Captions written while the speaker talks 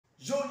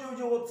Yo,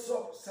 what's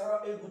up?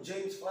 Sara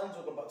James fans,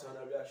 welcome back to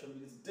another reaction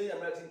video. Today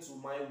I'm reacting to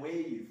My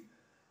Wave.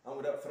 And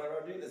without further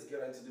ado, let's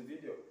get into the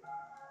video.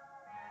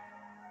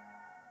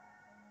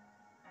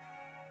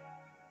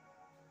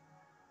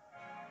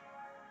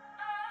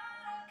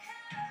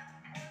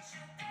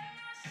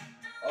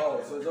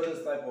 Oh, so it's all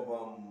this type of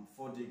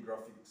 4D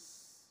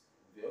graphics.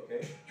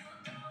 Okay.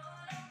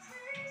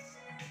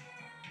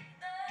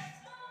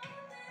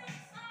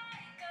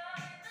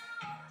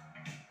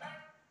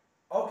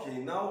 Okay,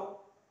 now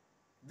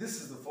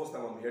this is the first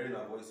time I'm hearing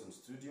her voice on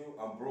studio,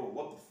 and bro,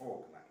 what the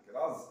fuck?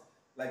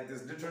 Like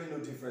there's literally no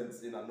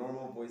difference in a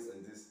normal voice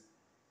and this.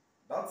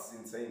 That's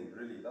insane,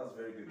 really. That's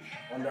very good.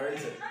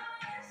 Underrated.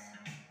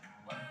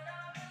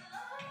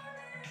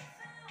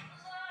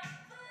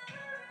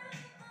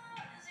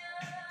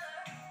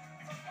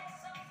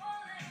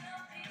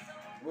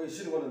 Wait,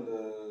 she the one in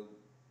the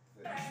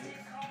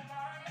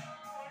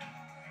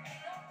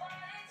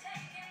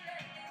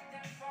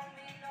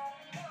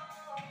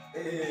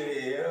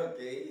Hey,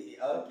 okay.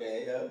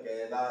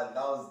 That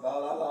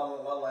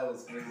line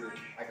was crazy.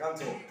 I can't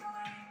talk.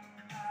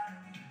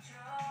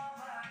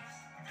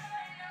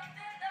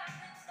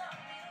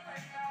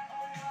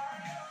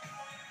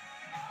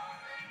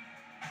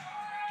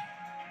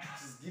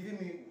 She's giving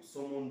me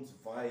someone's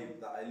vibe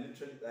that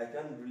I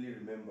can't really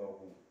remember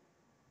who.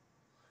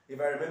 If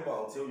I remember,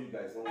 I'll tell you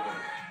guys. Don't worry.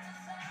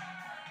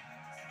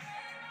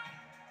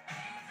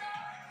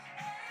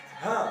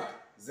 Huh?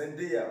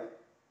 Zendaya.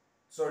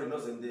 Sorry,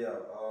 not Zendaya.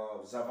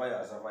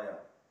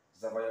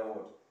 Zavaya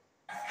what?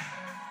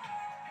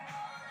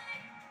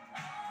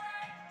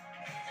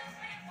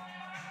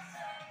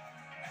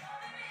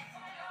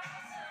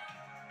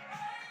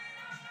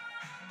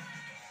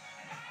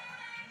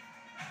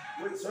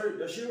 Wait, sorry.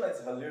 Does she write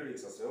her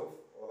lyrics herself,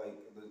 or like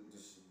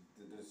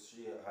does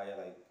she hire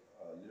like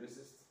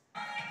lyricists?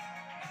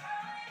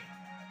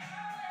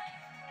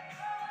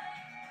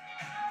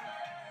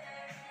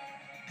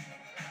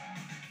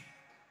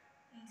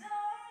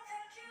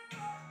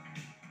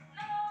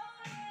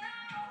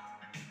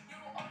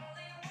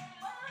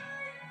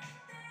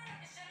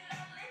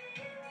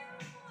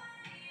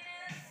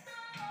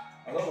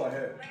 I love her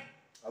hair.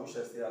 I wish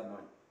I still had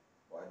mine,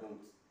 but I don't.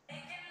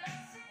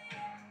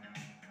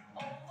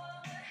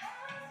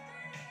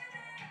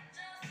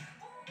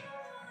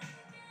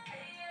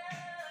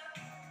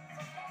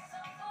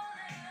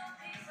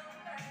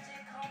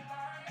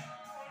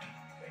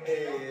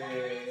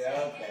 Hey,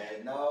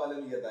 okay. Now let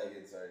me get that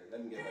again. Sorry, let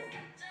me get that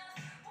again.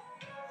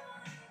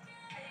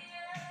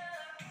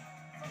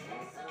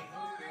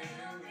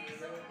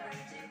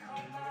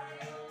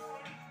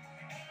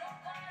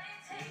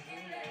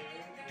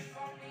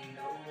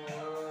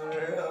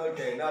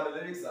 Okay, now the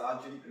lyrics are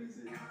actually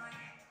crazy.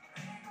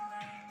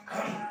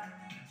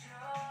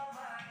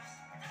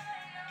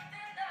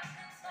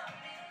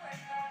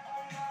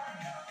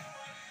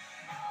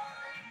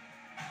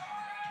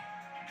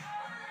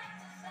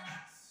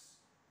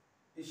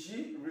 Is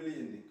she really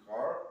in the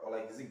car, or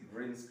like is it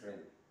green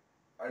screen?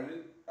 I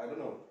don't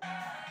know.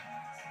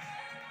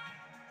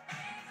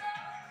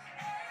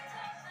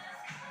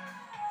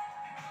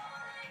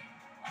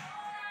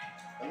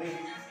 I mean,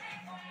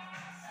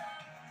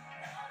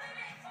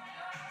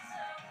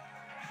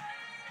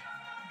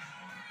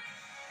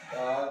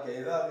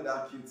 okay,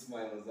 that cute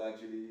smile was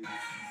actually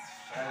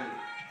shiny.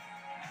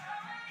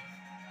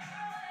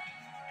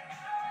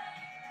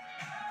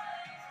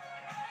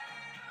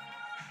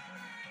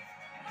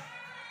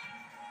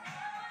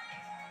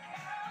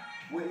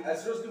 Wait, I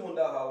seriously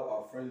wonder how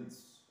our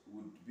friends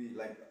would be,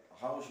 like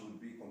how she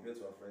would be compared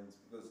to our friends,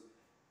 because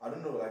I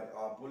don't know, like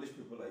our Polish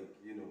people, like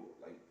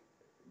like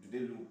do they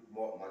look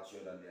more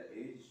mature than their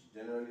age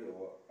generally, or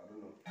what? I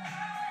don't know.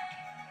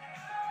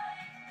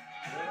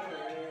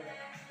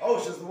 Oh,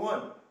 she's the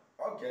one.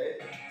 Okay.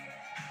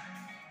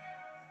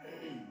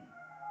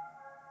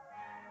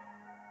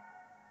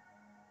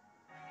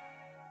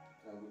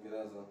 Okay,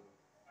 that's one.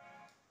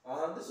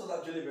 This was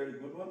actually a very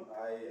good one.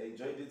 I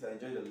enjoyed it. I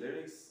enjoyed the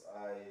lyrics.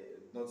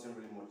 Nothing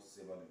really much to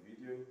say about the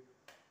video.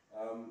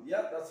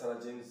 Yeah, that's Sara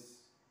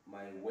James,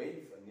 My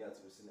Wave, and yeah,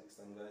 we'll see you next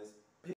time, guys.